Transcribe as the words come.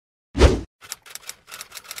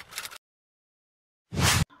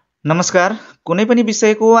नमस्कार। कुनै पनि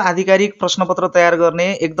विषयको आधिकारिक प्रश्नपत्र तयार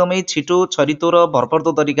गर्ने एकदमै छिटो, छरितो र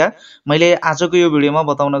भरपर्दो तरिका मैले आजको यो भिडियोमा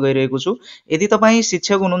बताउन गइरहेको छु। यदि तपाईँ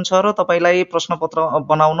शिक्षक हुनुहुन्छ र तपाईँलाई प्रश्नपत्र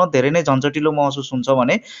बनाउन धेरै नै झन्झटिलो महसुस हुन्छ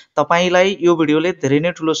भने तपाईँलाई यो भिडियोले धेरै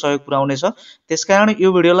नै ठुलो सहयोग पुर्याउनेछ। त्यसकारण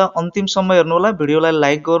यो भिडियोलाई अन्तिमसम्म हेर्नुहोला, भिडियोलाई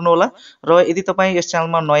लाइक गर्नुहोला र यदि तपाईँ यस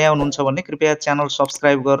च्यानलमा नयाँ हुनुहुन्छ भने कृपया च्यानल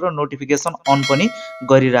सब्स्क्राइब गरेर नोटिफिकेसन अन पनि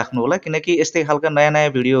गरिराख्नुहोला किनकि यस्तै खालका नयाँ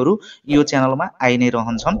भिडियोहरू यो च्यानलमा आइ नै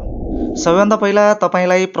रहन्छन्। सबैभन्दा पहिला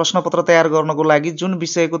तपाईँलाई प्रश्नपत्र तयार गर्नको लागि जुन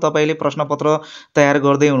विषयको तपाईँले प्रश्नपत्र तयार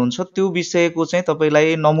गर्दै हुनुहुन्छ त्यो विषयको चाहिँ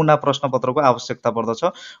तपाईँलाई नमुना प्रश्नपत्रको आवश्यकता पर्दछ।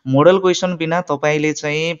 मोडल क्वेसन बिना तपाईँले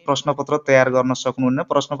चाहिँ प्रश्नपत्र तयार गर्न सक्नुहुन्न।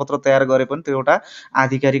 प्रश्नपत्र तयार गरे पनि त्यो एउटा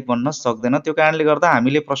आधिकारिक बन्न सक्दैन। त्यो कारणले गर्दा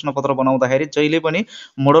हामीले प्रश्नपत्र बनाउँदाखेरि जहिले पनि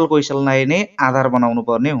मोडल क्वेसनलाई नै आधार बनाउनु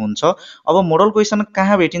पर्ने हुन्छ। अब मोडल क्वेसन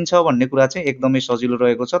कहाँ भेटिन्छ भन्ने कुरा चाहिँ एकदमै सजिलो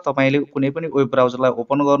रहेको छ। तपाईँले कुनै पनि वेब ब्राउजरलाई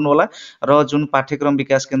ओपन गर्नुहोला र जुन पाठ्यक्रम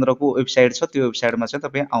विकास केन्द्रको वेबसाइट छ त्यो वेबसाइटमा चाहिँ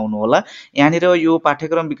तपाईँ आउनुहोला। यहाँनिर यो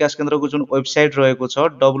पाठ्यक्रम विकास केन्द्रको जुन वेबसाइट रहेको छ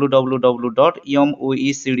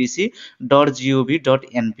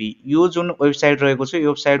www.moecdc.gov.np यो जुन वेबसाइट रहेको छ यो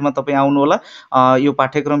वेबसाइटमा तपाईँ आउनुहोला। यो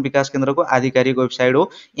पाठ्यक्रम विकास केन्द्रको आधिकारिक वेबसाइट हो।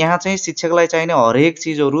 यहाँ चाहिँ शिक्षकलाई चाहिने हरेक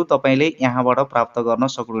चिजहरू तपाईँले यहाँबाट प्राप्त गर्न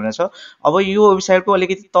सक्नुहुनेछ। अब यो वेबसाइटको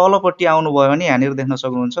अलिकति तलपट्टि आउनुभयो भने यहाँनिर देख्न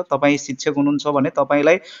सक्नुहुन्छ तपाईँ शिक्षक हुनुहुन्छ भने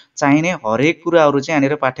तपाईँलाई चाहिने हरेक कुराहरू चाहिँ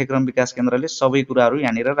यहाँनिर पाठ्यक्रम विकास केन्द्रले सबै कुराहरू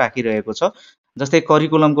यहाँनिर राखिरहेको छ। जस्तै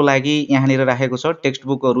करिकुलमको लागि यहाँनिर राखेको छ, टेक्स्ट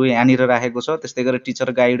बुकहरू यहाँनिर राखेको छ, त्यस्तै गरेर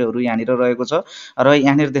टिचर गाइडहरू यहाँनिर रहेको छ र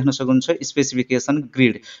यहाँनिर देख्न सक्नुहुन्छ स्पेसिफिकेसन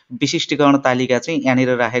ग्रिड विशिष्टीकरण तालिका चाहिँ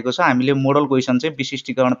यहाँनिर राखेको छ। हामीले मोडल क्वेसन चाहिँ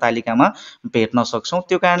विशिष्टीकरण तालिकामा भेट्न सक्छौँ।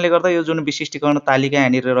 त्यो कारणले गर्दा यो जुन विशिष्टीकरण तालिका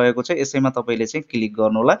यहाँनिर रहेको छ यसैमा तपाईँले चाहिँ क्लिक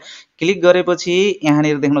गर्नुहोला। क्लिक गरेपछि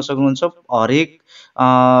यहाँनिर देख्न सक्नुहुन्छ हरेक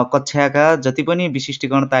कक्षाका जति पनि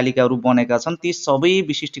विशिष्टीकरण तालिकाहरू बनेका छन् ती सबै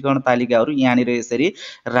विशिष्टीकरण तालिकाहरू यहाँनिर यसरी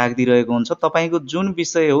राखिदिरहेको हुन्छ। तपाईँको जुन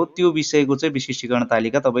विषय हो त्यो विषयको चाहिँ विशिष्टीकरण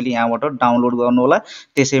तालिका तपाईँले यहाँबाट डाउनलोड गर्नुहोला।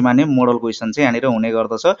 त्यसैमा नै मोडल क्वेसन चाहिँ यहाँनिर हुने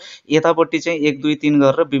गर्दछ। यतापट्टि चाहिँ 1 2 3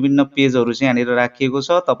 गरेर विभिन्न पेजहरू चाहिँ यहाँनिर राखिएको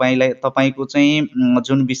छ। तपाईँको चाहिँ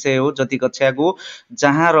जुन विषय हो जति कक्षाको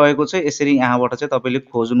जहाँ रहेको छ यसरी यहाँबाट चाहिँ तपाईँले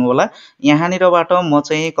खोज्नुहोला। यहाँनिरबाट म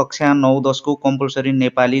चाहिँ कक्षा 9 10 को कम्पलसरी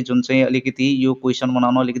नेपाली जुन चाहिँ अलिकति यो क्वेसन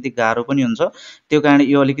बनाउन अलिकति गाह्रो पनि हुन्छ त्यो कारण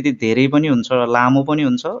यो अलिकति धेरै पनि हुन्छ र लामो पनि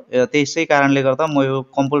हुन्छ। त्यसै कारणले गर्दा म यो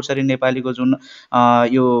कम्पलसरी नेपालीको जुन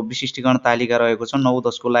यो विशिष्टीकरण तालिका रहेको छ 9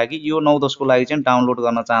 10 को लागि यो 9 10 को लागि चाहिँ डाउनलोड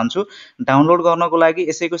गर्न चाहन्छु। डाउनलोड गर्नको लागि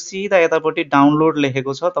यसैको सिधा यतापट्टि डाउनलोड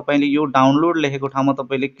लेखेको छ। तपाईँले यो डाउनलोड लेखेको ठाउँमा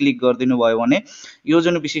तपाईँले क्लिक गरिदिनु भयो भने यो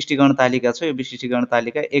जुन विशिष्टीकरण तालिका छ यो विशिष्टीकरण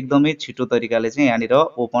तालिका एकदमै छिटो तरिकाले चाहिँ यहाँनिर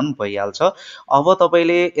ओपन भइहाल्छ। अब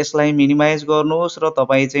तपाईँले यसलाई मिनिमाइज गर्नुहोस् र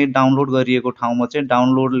तपाईँ चाहिँ डाउनलोड गरिएको ठाउँमा चाहिँ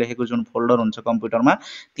डाउनलोड लेखेको जुन फोल्डर हुन्छ कम्प्युटरमा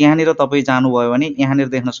त्यहाँनिर तपाईँ जानुभयो भने यहाँनिर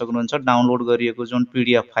देख्न सक्नुहुन्छ डाउनलोड गरिएको जुन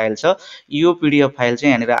पिडिएफ फाइल छ यो पिडिएफ फाइल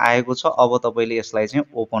चाहिँ यहाँनिर आएको छ। अब तपाईँले यसलाई चाहिँ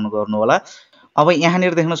ओपन गर्नुहोला। अब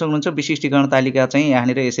यहाँनिर देख्न सक्नुहुन्छ विशिष्टीकरण तालिका चाहिँ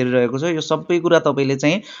यहाँनिर यसरी रहेको छ। यो सबै कुरा तपाईँले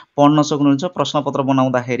चाहिँ पढ्न सक्नुहुन्छ। प्रश्नपत्र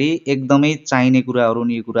बनाउँदाखेरि एकदमै चाहिने कुराहरू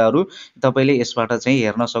नि कुराहरू तपाईँले यसबाट चाहिँ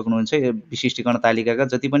हेर्न सक्नुहुन्छ। यो विशिष्टीकरण तालिकाका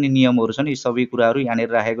जति पनि नियमहरू छन् यी सबै कुराहरू यहाँनिर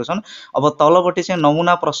राखेको छन्। अब तलपट्टि चाहिँ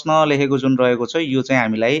नमुना प्रश्न लेखेको जुन रहेको छ यो चाहिँ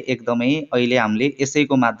हामीलाई एकदमै अहिले हामीले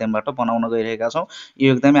यसैको माध्यमबाट बनाउन गइरहेका छौँ।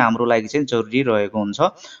 यो एकदमै हाम्रो लागि चाहिँ जरुरी रहेको हुन्छ।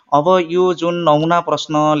 अब यो जुन नमुना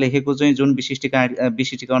प्रश्न लेखेको चाहिँ जुन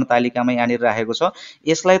विशिष्टीकरण तालिकामा यहाँनिर राखेको छ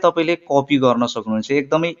यसलाई तपाईँले कपी गर्न सक्नुहुन्छ।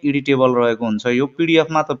 एकदमै एडिटेबल रहेको हुन्छ। यो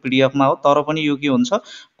पिडिएफमा त पिडिएफमा हो तर पनि यो के हुन्छ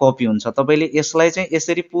कपी हुन्छ। तपाईँले यसलाई चाहिँ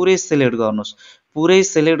यसरी पुरै सिलेक्ट गर्नुहोस्। पुरै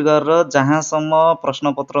सिलेक्ट गरेर जहाँसम्म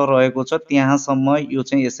प्रश्नपत्र रहेको छ त्यहाँसम्म यो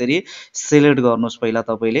चाहिँ यसरी सिलेक्ट गर्नुहोस् पहिला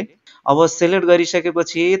तपाईँले। अब सिलेक्ट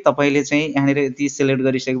गरिसकेपछि तपाईँले चाहिँ यहाँनिर यति सिलेक्ट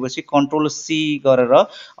गरिसकेपछि कन्ट्रोल सी गरेर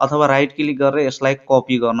अथवा राइट क्लिक गरेर यसलाई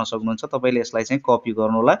कपी गर्न सक्नुहुन्छ। तपाईँले यसलाई चाहिँ कपी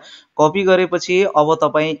गर्नुहोला। कपी गरेपछि अब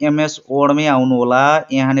तपाईँ एमएस वर्डमै आउनुहोला।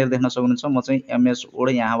 यहाँनिर देख्न सक्नुहुन्छ म चाहिँ एमएस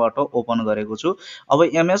वर्ड यहाँबाट ओपन गरेको छु। अब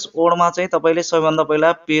एमएस वर्डमा चाहिँ तपाईँले सबैभन्दा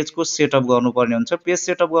पहिला पेजको सेटअप गर्नुपर्ने हुन्छ। पेज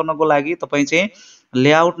सेटअप गर्नको लागि तपाईँ चाहिँ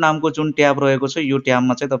लेआउट नामको जुन ट्याब रहेको छ यो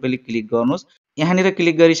ट्याबमा चाहिँ तपाईँले क्लिक गर्नुहोस्। यहाँनिर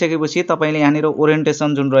क्लिक गरिसकेपछि तपाईँले यहाँनिर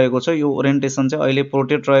ओरिएन्टेसन जुन रहेको छ यो ओरिएन्टेसन चाहिँ अहिले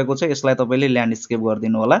पोर्ट्रेट रहेको छ यसलाई तपाईँले ल्यान्डस्केप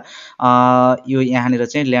गरिदिनु होला। यो यहाँनिर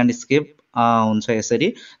चाहिँ ल्यान्डस्केप हुन्छ यसरी।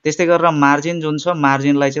 त्यस्तै गरेर मार्जिन जुन छ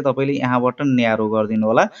मार्जिनलाई चाहिँ तपाईँले यहाँबाट न्यारो गरिदिनु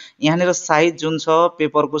होला। यहाँनिर साइज जुन छ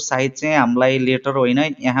पेपरको साइज चाहिँ हामीलाई लेटर होइन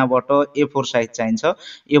यहाँबाट A4 साइज चाहिन्छ।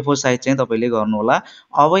 A4 साइज चाहिँ तपाईँले गर्नुहोला।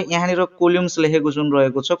 अब यहाँनिर कोलम्स लेखेको जुन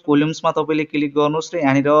रहेको छ कोलम्समा तपाईँले क्लिक गर्नुहोस् र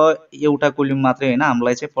यहाँनिर एउटा कोलम मात्रै होइन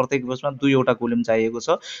हामीलाई चाहिँ प्रत्येक पेजमा 2 वटा कोलम चाहिएको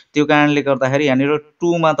छ। त्यो कारणले गर्दाखेरि यहाँनिर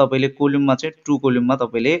 2 मा तपाईँले कोलममा चाहिँ 2 कोलममा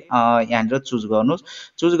तपाईँले यहाँनिर चुज गर्नुहोस्।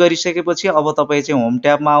 चुज गरिसकेपछि अब तपाईँ चाहिँ होम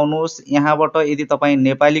ट्याबमा आउनुहोस्। यहाँबाट यदि तपाईँ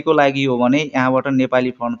नेपालीको लागि हो भने यहाँबाट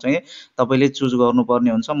नेपाली फन्ट चाहिँ तपाईँले चुज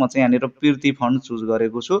गर्नुपर्ने हुन्छ। म चाहिँ यहाँनिर पिर्ती फन्ट चुज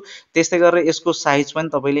गरेको छु। त्यस्तै गरेर यसको साइज पनि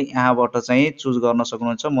तपाईँले यहाँबाट चाहिँ चुज गर्न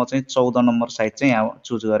सक्नुहुन्छ। म चाहिँ 14 नम्बर साइज चाहिँ यहाँ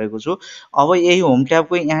चुज गरेको छु। अब यही होम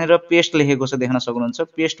ट्याबको यहाँनिर पेस्ट लेखेको छ देख्न सक्नुहुन्छ।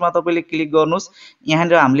 पेस्टमा तपाईँले क्लिक गर्नुहोस्।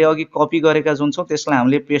 यहाँनिर हामीले अघि कपी गरेका जुन छौँ त्यसलाई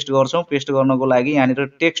हामीले पेस्ट गर्छौँ। पेस्ट गर्नको लागि यहाँनिर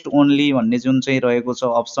टेक्स्ट ओन्ली भन्ने जुन चाहिँ रहेको छ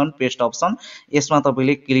अप्सन, पेस्ट अप्सन, यसमा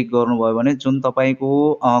तपाईँले क्लिक गर्नुभयो भने जुन तपाईँको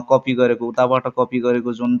कपी गरेको उताबाट कपी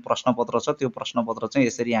गरेको जुन प्रश्नपत्र छ त्यो प्रश्नपत्र चाहिँ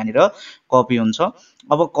यसरी यहाँनिर कपी हुन्छ।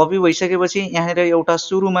 अब कपी भइसकेपछि यहाँनिर एउटा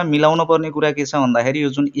सुरुमा मिलाउन पर्ने कुरा के छ भन्दाखेरि यो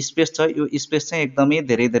जुन स्पेस छ यो स्पेस चाहिँ एकदमै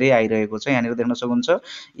धेरै धेरै आइरहेको छ। यहाँनिर देख्न सक्नुहुन्छ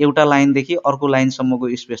एउटा लाइनदेखि अर्को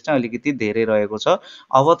लाइनसम्मको स्पेस चाहिँ अलिकति धेरै रहेको छ।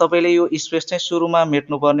 अब तपाईँले यो स्पेस चाहिँ सुरुमा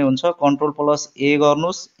मेट्नुपर्ने हुन्छ। कन्ट्रोल प्लस ए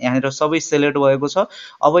गर्नुहोस्। यहाँनिर सबै सेलेक्ट भएको छ।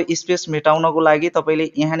 अब स्पेस मेटाउनको लागि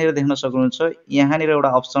तपाईँले यहाँनिर देख्न सक्नुहुन्छ यहाँनिर एउटा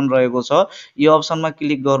अप्सन रहेको छ। यो अप्सनमा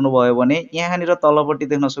क्लिक गर्नुभयो भने यहाँनिर तलपट्टि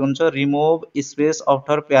देख्न सक्नुहुन्छ रिमुभ स्पेस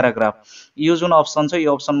आफ्टर प्याराग्राफ, यो जुन अप्सन छ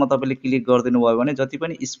यो अप्सनमा तपाईँले क्लिक गरिदिनु भयो भने जति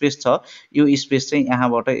पनि स्पेस छ यो स्पेस चाहिँ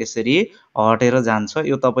यहाँबाट यसरी हटेर जान्छ।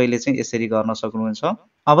 यो तपाईँले चाहिँ यसरी गर्न सक्नुहुन्छ।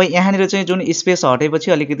 अब यहाँनिर चाहिँ जुन स्पेस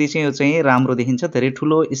हटेपछि अलिकति चाहिँ यो चाहिँ राम्रो देखिन्छ। धेरै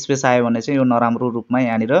ठुलो स्पेस आयो भने चाहिँ यो नराम्रो रूपमा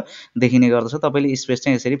यहाँनिर देखिने गर्दछ। तपाईँले स्पेस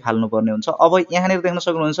चाहिँ यसरी फाल्नुपर्ने हुन्छ। अब यहाँनिर देख्न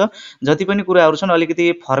सक्नुहुन्छ जति पनि कुराहरू छन्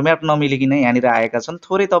अलिकति फर्म्याट नमिलिकन यहाँनिर आएका छन्।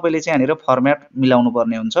 थोरै तपाईँले चाहिँ यहाँनिर फर्म्याट मिलाउनु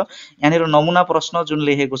पर्ने हुन्छ। यहाँनिर नमुना प्रश्न जुन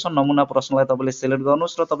लेखेको छ नमुना प्रश्नलाई तपाईँले सेलेक्ट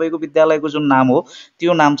गर्नुहोस् र तपाईँको विद्यालयको जुन नाम हो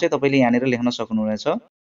त्यो नाम चाहिँ तपाईँले यहाँनिर लेख्न सक्नुहुनेछ।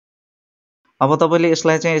 अब तपाईँले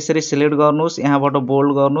यसलाई चाहिँ यसरी सिलेक्ट गर्नुहोस्, यहाँबाट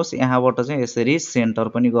बोल्ड गर्नुहोस्, यहाँबाट चाहिँ यसरी सेन्टर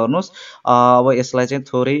पनि गर्नुहोस्। अब यसलाई चाहिँ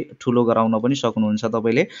थोरै ठुलो गराउन पनि सक्नुहुन्छ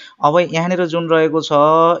तपाईँले। अब यहाँनिर जुन रहेको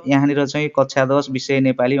छ यहाँनिर चाहिँ कक्षा 10 विषय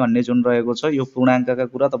नेपाली भन्ने जुन रहेको छ यो पूर्णाङ्कका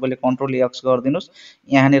कुरा तपाईँले कन्ट्रोल एक्स गरिदिनुहोस्।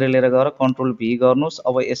 यहाँनिर लिएर गएर कन्ट्रोल भी गर्नुहोस्।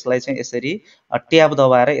 अब यसलाई चाहिँ यसरी ट्याब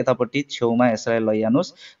दबाएर यतापट्टि छेउमा यसलाई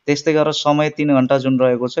लैजानुहोस्। त्यस्तै गरेर समय 3 घण्टा जुन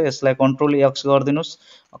रहेको छ यसलाई कन्ट्रोल एक्स गरिदिनुहोस्,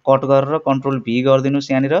 कट गरेर कन्ट्रोल भी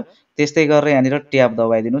गरिदिनुहोस् यहाँनिर। त्यस्तै गरेर यहाँनिर ट्याब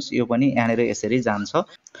दबाइदिनुहोस्। यो पनि यहाँनिर यसरी जान्छ।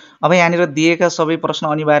 अब यहाँनिर दिएका सबै प्रश्न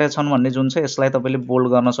अनिवार्य छन् भन्ने जुन छ यसलाई तपाईँले बोल्ड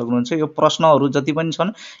गर्न सक्नुहुन्छ। यो प्रश्नहरू जति पनि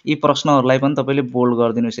छन् यी प्रश्नहरूलाई पनि तपाईँले बोल्ड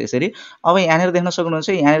गरिदिनुहोस् यसरी। अब यहाँनिर देख्न सक्नुहुन्छ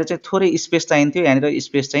यहाँनिर चाहिँ थोरै स्पेस चाहिन्थ्यो, यहाँनिर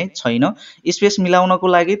स्पेस चाहिँ छैन। स्पेस मिलाउनको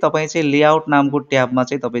लागि तपाईँ चाहिँ लेआउट नामको ट्याबमा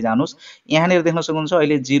चाहिँ तपाईँ जानुहोस्। यहाँनिर देख्न सक्नुहुन्छ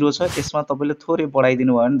अहिले 0 छ, यसमा तपाईँले थोरै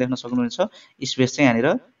बढाइदिनु भयो भने देख्न सक्नुहुन्छ स्पेस चाहिँ यहाँनिर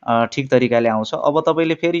ठिक तरिकाले आउँछ। अब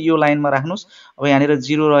तपाईँले फेरि यो लाइनमा राख्नुहोस्। अब यहाँनिर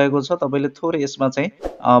 0 रहेको छ, तपाईँले थोरै यसमा चाहिँ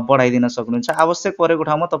बढाइदिन सक्नुहुन्छ। आवश्यक परेको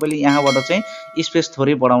ठाउँमा तपाईँले यहाँबाट चाहिँ स्पेस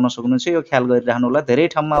थोरै बढाउन सक्नुहुन्छ। यो ख्याल गरिराख्नु होला। धेरै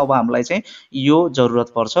ठाउँमा अब हामीलाई चाहिँ यो जरुरत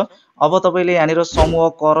पर्छ। अब तपाईँले यहाँनिर समूह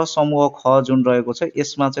क र समूह ख जुन रहेको छ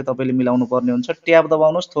यसमा चाहिँ तपाईँले मिलाउनु पर्ने हुन्छ। ट्याब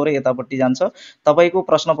दबाउनुहोस्, थोरै यतापट्टि जान्छ। तपाईँको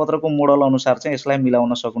प्रश्नपत्रको मोडल अनुसार चाहिँ यसलाई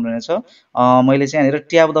मिलाउन सक्नुहुनेछ। मैले चाहिँ यहाँनिर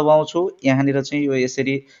ट्याब दबाउँछु, यहाँनिर चाहिँ यो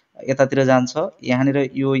यसरी यतातिर जान्छ, यहाँनिर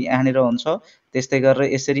यो यहाँनिर हुन्छ। त्यस्तै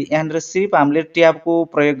गरेर यसरी यहाँनिर सिर्फ हामीले ट्याबको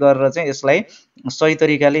प्रयोग गरेर चाहिँ यसलाई सही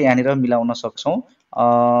तरिकाले यहाँनिर मिलाउन सक्छौँ।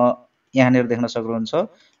 यहाँनिर देख्न सक्नुहुन्छ।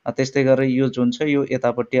 त्यस्तै गरेर यो जुन छ यो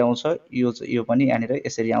यतापट्टि आउँछ, यो पनि यहाँनिर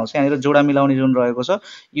यसरी आउँछ। यहाँनिर जोडा मिलाउने जुन रहेको छ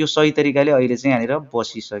यो सही तरिकाले अहिले चाहिँ यहाँनिर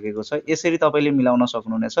बसिसकेको छ। यसरी तपाईँले मिलाउन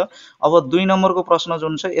सक्नुहुनेछ। अब 2 नम्बरको प्रश्न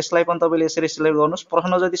जुन छ यसलाई पनि तपाईँले यसरी सिलेक्ट गर्नुहोस्।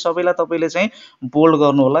 प्रश्न जति सबैलाई तपाईँले चाहिँ बोल्ड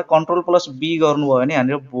गर्नु होला। कन्ट्रोल प्लस बी गर्नुभयो भने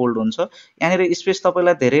यहाँनिर बोल्ड हुन्छ। यहाँनिर स्पेस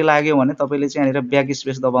तपाईँलाई धेरै लाग्यो भने तपाईँले चाहिँ यहाँनिर ब्याक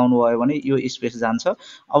स्पेस दबाउनु भयो भने यो स्पेस जान्छ।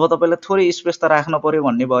 अब तपाईँलाई थोरै स्पेस त राख्न पर्यो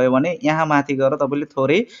भन्ने भयो भने यहाँ माथि गएर तपाईँले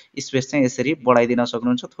थोरै स्पेस चाहिँ यसरी बढाइदिन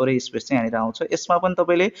सक्नुहुन्छ। थोरै स्पेस चाहिँ यहाँनिर आउँछ। यसमा पनि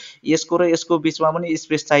तपाईँले यसको र यसको बिचमा पनि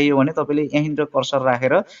स्पेस चाहियो भने तपाईँले यहीँनिर कर्सर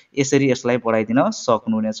राखेर यसरी यसलाई बढाइदिन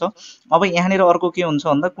सक्नुहुनेछ। अब यहाँनिर अर्को के हुन्छ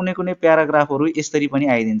भन्दा कुनै कुनै प्याराग्राफहरू यसरी पनि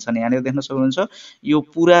आइदिन्छन्। यहाँनिर देख्न सक्नुहुन्छ यो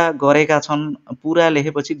पुरा गरेका छन्, पुरा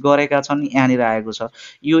लेखेपछि गरेका छन् यहाँनिर आएको छ।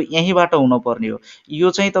 यो यहीँबाट हुनुपर्ने हो। यो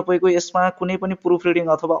चाहिँ तपाईँको यसमा कुनै पनि प्रुफ रिडिङ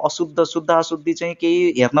अथवा अशुद्ध शुद्ध अशुद्धि चाहिँ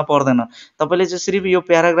केही हेर्न पर्दैन। तपाईँले चाहिँ सिर्फ यो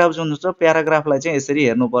प्याराग्राफ जुन छ प्याराग्राफलाई चाहिँ यसरी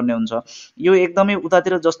हेर्नुपर्ने हुन्छ। यो एकदमै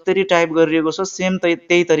उतातिर जसरी टाइप गरिएको छ सेम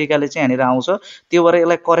त्यही तरिकाले चाहिँ यहाँनिर आउँछ। त्यो भएर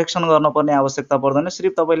यसलाई करेक्सन गर्नुपर्ने आवश्यकता पर्दैन।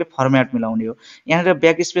 सिर्फ तपाईँले फर्म्याट मिलाउने हो। यहाँनिर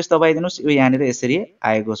ब्याक स्पेस दबाइदिनुहोस्, यो यहाँनिर यसरी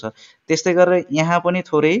आएको छ। त्यस्तै गरेर यहाँ पनि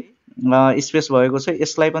थोरै स्पेस भएको छ,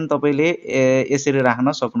 यसलाई पनि तपाईँले यसरी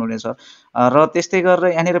राख्न सक्नुहुनेछ। र त्यस्तै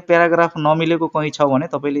गरेर यहाँनिर प्याराग्राफ नमिलेको कहीँ छ भने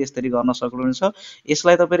तपाईँले यसरी गर्न सक्नुहुनेछ।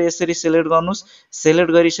 यसलाई तपाईँले यसरी सेलेक्ट गर्नुहोस्।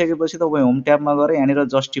 सेलेक्ट गरिसकेपछि तपाईँ होम ट्याबमा गएर यहाँनिर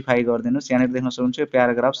जस्टिफाई गरिदिनुहोस्। यहाँनिर देख्न सक्नुहुन्छ यो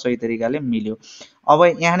प्याराग्राफ सही तरिकाले मिल्यो। अब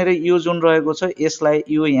यहाँनिर यो जुन रहेको छ यसलाई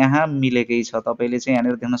यो यहाँ मिलेकै छ। तपाईँले चाहिँ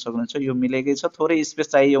यहाँनिर देख्न सक्नुहुन्छ यो मिलेकै छ। थोरै स्पेस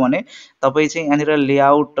चाहियो भने तपाईँ चाहिँ यहाँनिर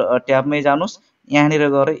लेआउट ट्याबमै जानुहोस्। यहाँनिर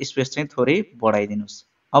गएर स्पेस चाहिँ थोरै बढाइदिनुहोस्।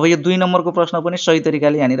 अब यो 2 नम्बरको प्रश्न पनि सही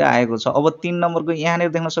तरिकाले यहाँनिर आएको छ। अब 3 नम्बरको यहाँनिर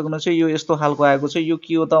देख्न सक्नुहुन्छ यो यस्तो खालको आएको छ। यो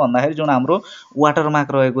के हो त भन्दाखेरि जुन हाम्रो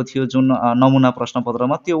वाटरमार्क रहेको थियो जुन नमुना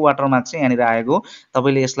प्रश्नपत्रमा त्यो वाटरमार्क चाहिँ यहाँनिर आएको।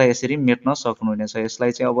 तपाईँले यसलाई यसरी मेट्न सक्नुहुनेछ।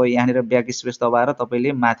 यसलाई चाहिँ अब यहाँनिर ब्याक स्पेस दबाएर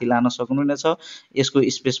तपाईँले माथि लान सक्नुहुनेछ। यसको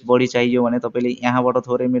स्पेस बढी चाहियो भने तपाईँले यहाँबाट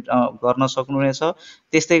थोरै गर्न सक्नुहुनेछ।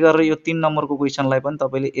 त्यस्तै गरेर यो 3 नम्बरको क्वेसनलाई पनि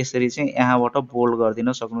तपाईँले यसरी चाहिँ यहाँबाट बोल्ड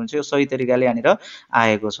गरिदिन सक्नुहुन्छ। यो सही तरिकाले यहाँनिर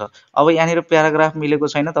आएको छ। अब यहाँनिर प्याराग्राफ मिलेको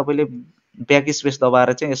छैन, तपाईँले ब्याक स्पेस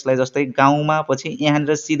दबाएर चाहिँ यसलाई जस्तै गाउँमा पछि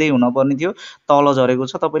यहाँनिर सिधै हुनपर्ने थियो, तल झरेको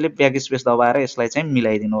छ, तपाईँले ब्याक स्पेस दबाएर यसलाई चाहिँ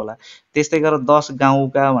मिलाइदिनु होला। त्यस्तै गरेर 10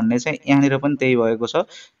 गाउँका भन्ने चाहिँ यहाँनिर पनि त्यही भएको छ।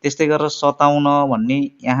 त्यस्तै गरेर 57 भन्ने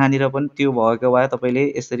यहाँनिर पनि त्यो भएको भए तपाईँले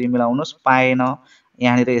यसरी मिलाउनुहोस्। पाएन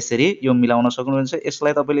यहाँनिर यसरी यो मिलाउन सक्नुहुन्छ।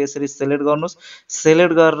 यसलाई तपाईँले यसरी सेलेक्ट गर्नुहोस्।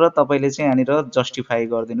 सेलेक्ट गरेर तपाईँले चाहिँ यहाँनिर जस्टिफाई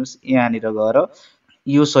गरिदिनुहोस् यहाँनिर गएर।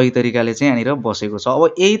 यो सही तरिकाले चाहिँ यहाँनिर बसेको छ।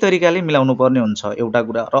 अब यही तरिकाले मिलाउनु पर्ने हुन्छ एउटा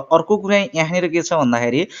कुरा। र अर्को कुरा यहाँनिर के छ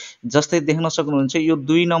भन्दाखेरि जस्तै देख्न सक्नुहुन्छ यो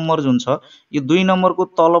 2 नम्बर जुन छ, यो 2 नम्बरको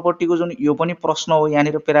तलपट्टिको जुन यो पनि प्रश्न हो,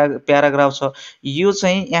 यहाँनिर प्याराग्राफ छ। यो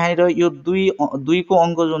चाहिँ यहाँनिर यो 2 को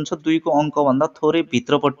अङ्क जुन छ, 2 को अङ्कभन्दा थोरै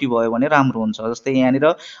भित्रपट्टि भयो भने राम्रो हुन्छ। जस्तै यहाँनिर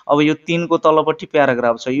अब यो 3 को तलपट्टि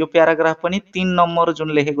प्याराग्राफ छ। यो प्याराग्राफ पनि 3 नम्बर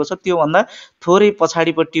जुन लेखेको छ त्योभन्दा थोरै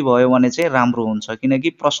पछाडिपट्टि भयो भने चाहिँ राम्रो हुन्छ। किनकि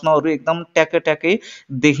प्रश्नहरू एकदम ट्याक्कै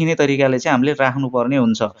देखिने तरिकाले चाहिँ हामीले राख्नुपर्ने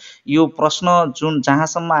हुन्छ। यो प्रश्न जुन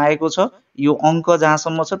जहाँसम्म आएको छ, यो अङ्क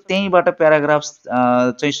जहाँसम्म छ त्यहीँबाट प्याराग्राफ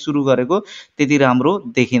चाहिँ सुरु गरेको त्यति राम्रो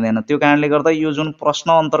देखिँदैन। त्यो कारणले गर्दा यो जुन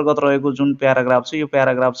प्रश्न अन्तर्गत रहेको जुन प्याराग्राफ छ, यो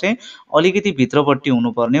प्याराग्राफ चाहिँ अलिकति भित्रपट्टि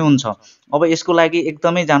हुनुपर्ने हुन्छ। अब यसको लागि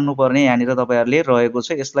एकदमै जान्नुपर्ने यहाँनिर तपाईँहरूले रहेको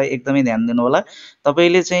छ। यसलाई एकदमै ध्यान दिनु होला।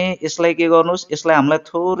 तपाईँले चाहिँ यसलाई के गर्नुहोस्, यसलाई हामीलाई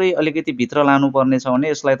थोरै अलिकति भित्र लानुपर्ने छ भने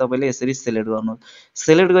यसलाई तपाईँले यसरी सेलेक्ट गर्नुहोस्।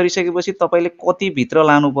 सेलेक्ट गरिसकेपछि तपाईँले कति भित्र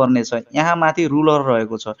लानुपर्ने छ, यहाँ माथि रुलर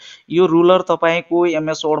रहेको छ। यो रुलर तपाईँको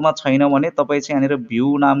एमएस वर्डमा छैन भने तपाईँ चाहिँ यहाँनिर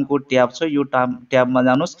भ्यू नामको ट्याब छ, यो ट्याबमा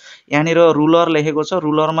जानुहोस्। यहाँनिर रुलर लेखेको छ,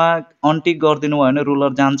 रुलरमा अनटिक गरिदिनु भयो भने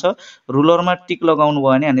रुलर जान्छ। रुलरमा टिक लगाउनु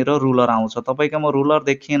भयो भने यहाँनिर रुलर आउँछ। तपाईँकोमा रुलर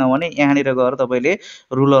देखिएन भने यहाँनिर गएर तपाईँले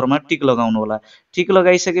रुलरमा टिक लगाउनु होला। टिक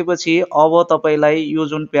लगाइसकेपछि अब तपाईँलाई यो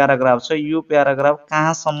जुन प्याराग्राफ छ, यो प्याराग्राफ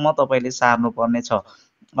कहाँसम्म तपाईँले सार्नुपर्ने छ।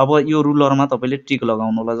 अब यो रुलरमा तपाईँले टिक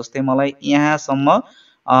लगाउनु होला। जस्तै मलाई यहाँसम्म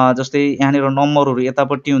जस्तै यहाँनिर नम्बरहरू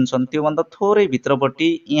यतापट्टि हुन्छन्, त्योभन्दा थोरै भित्रपट्टि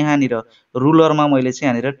यहाँनिर रुलरमा मैले चाहिँ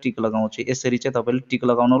यहाँनिर टिक लगाउँछु। यसरी चाहिँ तपाईँले टिक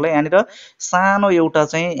लगाउनु होला। यहाँनिर सानो एउटा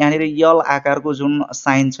चाहिँ यहाँनिर यल आकारको जुन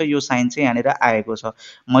साइन छ, यो साइन चाहिँ यहाँनिर आएको छ।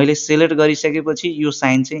 मैले सेलेक्ट गरिसकेपछि यो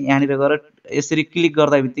साइन चाहिँ यहाँनिर गएर यसरी क्लिक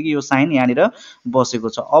गर्दा बित्तिकै यो साइन यहाँनिर बसेको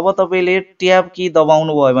छ। अब तपाईँले ट्याब की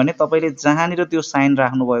दबाउनु भयो भने तपाईँले जहाँनिर त्यो साइन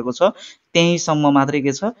राख्नुभएको छ त्यहीँसम्म मात्रै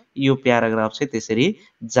के छ, यो प्याराग्राफ चाहिँ त्यसरी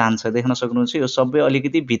जान्छ। देख्न सक्नुहुन्छ यो सबै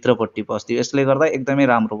अलिकति भित्रपट्टि बस्थ्यो। यसले गर्दा एकदमै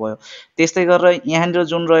राम्रो भयो। त्यस्तै गरेर यहाँनिर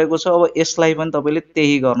जुन रहेको छ, अब यसलाई पनि तपाईँले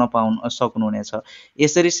त्यही गर्न सक्नुहुनेछ।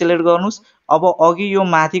 यसरी सेलेक्ट गर्नुहोस्। अब अघि यो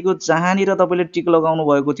माथिको जहाँनिर तपाईँले टिक लगाउनु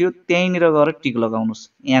भएको थियो त्यहीँनिर गएर टिक लगाउनुहोस्।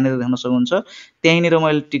 यहाँनिर देख्न सक्नुहुन्छ त्यहीँनिर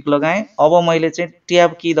मैले टिक लगाएँ। अब मैले चाहिँ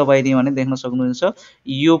ट्याब की दबाइदिएँ भने देख्न सक्नुहुन्छ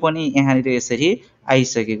यो पनि यहाँनिर यसरी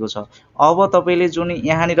आइसकेको छ। अब तपाईँले जुन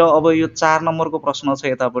यहाँनिर अब यो 4 नम्बरको प्रश्न छ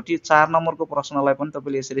यतापट्टि, 4 नम्बरको प्रश्नलाई पनि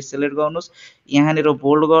तपाईँले यसरी सेलेक्ट गर्नुहोस्। यहाँनिर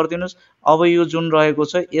बोल्ड गरिदिनुहोस्। अब यो जुन रहेको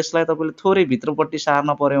छ यसलाई तपाईँले थोरै भित्रपट्टि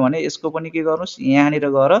सार्न पर्यो भने यसको पनि के गर्नुहोस्, यहाँनिर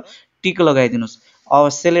गएर टिक लगाइदिनुहोस्। अब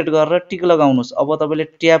सेलेक्ट गरेर टिक लगाउनुहोस्। अब तपाईँले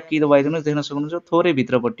ट्याब की दबाइदिनुहोस्। देख्न सक्नुहुन्छ थोरै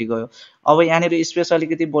भित्रपट्टि गयो। अब यहाँनिर स्पेस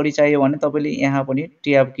अलिकति बढी चाहियो भने तपाईँले यहाँ पनि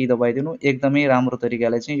ट्याब की दबाइदिनु। एकदमै राम्रो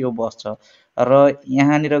तरिकाले चाहिँ यो बस्छ। र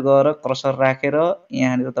यहाँनिर गएर क्रसर राखेर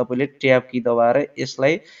यहाँनिर तपाईँले ट्याब की दबाएर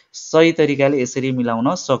यसलाई सही तरिकाले यसरी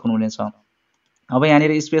मिलाउन सक्नुहुनेछ। अब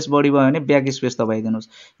यहाँनिर स्पेस बढी भयो भने ब्याक स्पेस दबाइदिनुहोस्।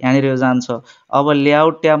 यहाँनिर यो जान्छ। अब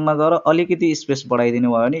लेआउट ट्याबमा गएर अलिकति स्पेस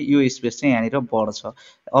बढाइदिनु भयो भने यो स्पेस चाहिँ यहाँनिर बढ्छ।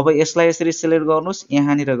 अब यसलाई यसरी सेलेक्ट गर्नुहोस्।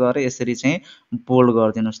 यहाँनिर गएर यसरी चाहिँ बोल्ड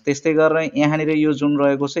गरिदिनुहोस्। त्यस्तै गरेर यहाँनिर यो जुन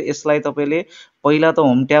रहेको छ यसलाई तपाईँले पहिला त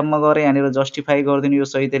होम ट्याबमा गएर यहाँनिर जस्टिफाई गरिदिनु, यो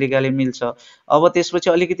सही तरिकाले मिल्छ। अब त्यसपछि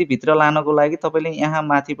अलिकति भित्र लानको लागि तपाईँले यहाँ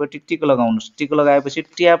माथिपट्टि टिक लगाउनुहोस्। टिक लगाएपछि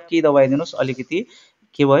ट्याब की दबाइदिनुहोस्। अलिकति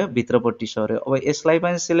के भयो, भित्रपट्टि सर्यो। अब यसलाई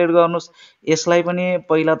पनि सेलेक्ट गर्नुहोस्। यसलाई पनि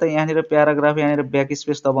पहिला त यहाँनिर प्याराग्राफ यहाँनिर ब्याक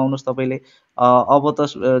स्पेस दबाउनुहोस् तपाईँले। अब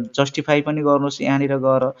त जस्टिफाई पनि गर्नुहोस् यहाँनिर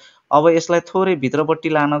गएर। अब यसलाई थोरै भित्रपट्टि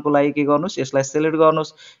लानको लागि के गर्नुहोस्, यसलाई सेलेक्ट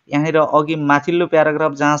गर्नुहोस्। यहाँनिर अघि माथिल्लो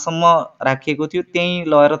प्याराग्राफ जहाँसम्म राखिएको थियो त्यहीँ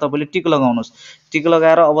लगेर तपाईँले टिक लगाउनुहोस्। टिक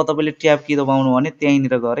लगाएर अब तपाईँले ट्याब की दबाउनु भने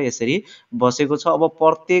त्यहीँनिर गएर यसरी बसेको छ। अब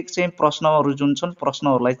प्रत्येक चाहिँ प्रश्नहरू जुन छन्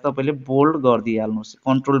प्रश्नहरूलाई तपाईँले बोल्ड गरिदिइहाल्नुहोस्।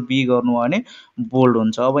 कन्ट्रोल बी गर्नु भने बोल्ड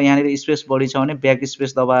हुन्छ। अब यहाँनिर स्पेस बढी छ भने ब्याक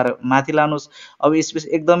स्पेस दबाएर माथि लानुहोस्। अब स्पेस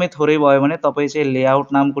एकदमै थोरै भयो भने तपाईँ चाहिँ लेआउट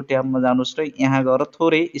नामको ट्याबमा जानुहोस् र यहाँ गएर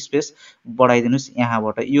थोरै स्पेस बढाइदिनुहोस्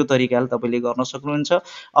यहाँबाट। यो तरिकाले तपाईँले गर्न सक्नुहुन्छ।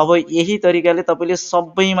 अब यही तरिकाले तपाईँले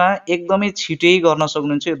सबैमा एकदमै छिटै गर्न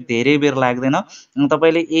सक्नुहुन्छ, यो धेरै बेर लाग्दैन।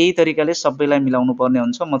 तपाईँले यही तरिकाले सबैलाई मिलाउनु पर्ने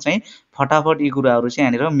हुन्छ। म चाहिँ फटाफट यी कुराहरू चाहिँ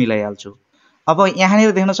यहाँनिर मिलाइहाल्छु। अब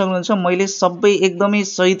यहाँनिर देख्न सक्नुहुन्छ मैले सबै एकदमै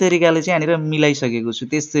सही तरिकाले चाहिँ यहाँनिर मिलाइसकेको छु।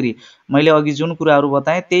 त्यसरी मैले अघि जुन कुराहरू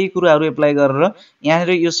बताएँ त्यही कुराहरू एप्लाई गरेर यहाँनिर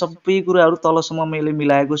यो सबै कुराहरू तलसम्म मैले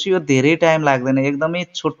मिलाएको छु। यो धेरै टाइम लाग्दैन, एकदमै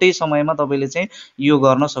छोटै समयमा तपाईँले चाहिँ यो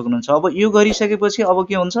गर्न सक्नुहुन्छ। अब यो गरिसकेपछि अब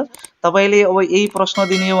के हुन्छ, तपाईँले अब यही प्रश्न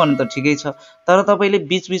दिने हो भने त ठिकै छ, तर तपाईँले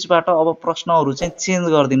बिचबिचबाट अब प्रश्नहरू चाहिँ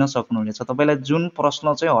चेन्ज गरिदिन सक्नुहुनेछ। तपाईँलाई जुन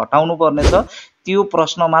प्रश्न चाहिँ हटाउनु पर्नेछ त्यो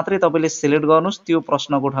प्रश्न मात्रै तपाईँले सिलेक्ट गर्नुहोस्, त्यो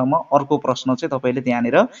प्रश्नको ठाउँमा अर्को प्रश्न चाहिँ तपाईँले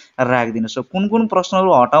त्यहाँनिर राखिदिनुहोस्। कुन कुन प्रश्नहरू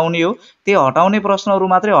हटाउने हो त्यो हटाउने प्रश्नहरू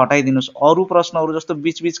मात्रै हटाइदिनुहोस्। अरू प्रश्नहरू जस्तो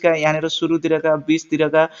बिचबिचका यहाँनिर सुरुतिरका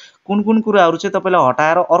बिचतिरका कुन कुन कुराहरू चाहिँ तपाईँले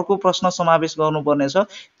हटाएर अर्को प्रश्न समावेश गर्नुपर्नेछ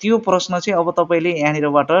त्यो प्रश्न चाहिँ अब तपाईँले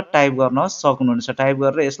यहाँनिरबाट टाइप गर्न सक्नुहुनेछ। टाइप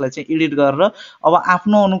गरेर यसलाई चाहिँ एडिट गरेर अब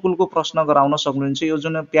आफ्नो अनुकूलको प्रश्न गराउन सक्नुहुन्छ। यो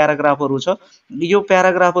जुन प्याराग्राफहरू छ यो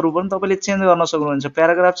प्याराग्राफहरू पनि तपाईँले चेन्ज गर्न सक्नुहुन्छ।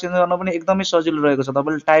 प्याराग्राफ चेन्ज गर्न पनि एकदमै सजिलो रहेको छ,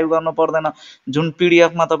 तपाईँले टाइप गर्न पर्दैन। जुन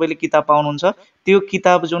पिडिएफमा तपाईँले किताब पाउनुहुन्छ त्यो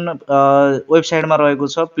किताब जुन वेबसाइटमा रहेको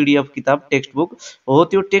छ पिडिएफ किताब टेक्स्ट बुक हो,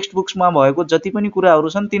 त्यो टेक्स्ट बुक्समा भएको जति पनि कुराहरू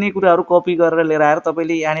छन् तिनै कुराहरू कपी गरेर लिएर आएर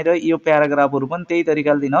तपाईँले यहाँनिर यो प्याराग्राफहरू पनि त्यही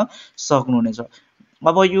तरिकाले दिन सक्नुहुनेछ।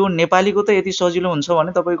 अब यो नेपालीको त यति सजिलो हुन्छ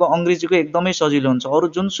भने तपाईँको अङ्ग्रेजीको एकदमै सजिलो हुन्छ। अरू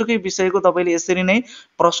जुनसुकै विषयको तपाईँले यसरी नै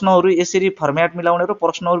प्रश्नहरू यसरी फर्म्याट मिलाउने र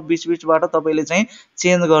प्रश्नहरू बिचबिचबाट तपाईँले चाहिँ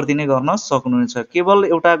चेन्ज गरिदिने गर्न सक्नुहुनेछ। केवल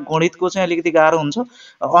एउटा गणितको चाहिँ अलिकति गाह्रो हुन्छ,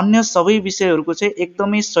 अन्य सबै विषयहरूको चाहिँ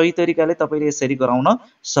एकदमै सही तरिकाले तपाईँले यसरी गराउन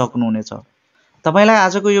सक्नुहुनेछ। तपाईँलाई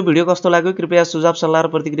आजको यो भिडियो कस्तो लाग्यो कृपया सुझाव सल्लाह र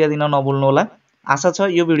प्रतिक्रिया दिन नभुल्नुहोला। आशा छ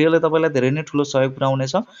यो भिडियोले तपाईँलाई धेरै नै ठुलो सहयोग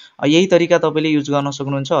पुर्याउनेछ। यही तरिका तपाईँले युज गर्न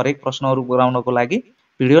सक्नुहुन्छ हरेक प्रश्नहरू गराउनको लागि।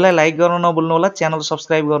 भिडियोलाई लाइक गर्न नभुल्नुहोला। च्यानल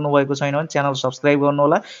सब्सक्राइब गर्नुभएको छैन भने च्यानल सब्सक्राइब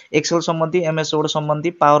गर्नुहोला। एक्सेल सम्बन्धी, एमएस वर्ड सम्बन्धी,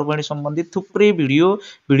 पावर पोइन्ट सम्बन्धी थुप्रै भिडियो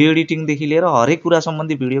एडिटिङदेखि लिएर हरेक कुरा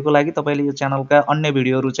सम्बन्धी भिडियोको लागि तपाईँले यो च्यानलका अन्य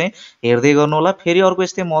भिडियोहरू चाहिँ हेर्दै गर्नुहोला। फेरि अर्को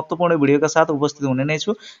यस्तै महत्त्वपूर्ण भिडियोका साथ उपस्थित हुने नै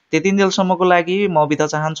छु। त्यतिन्जेलसम्मको लागि म बिदा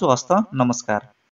चाहन्छु। हस्त नमस्कार।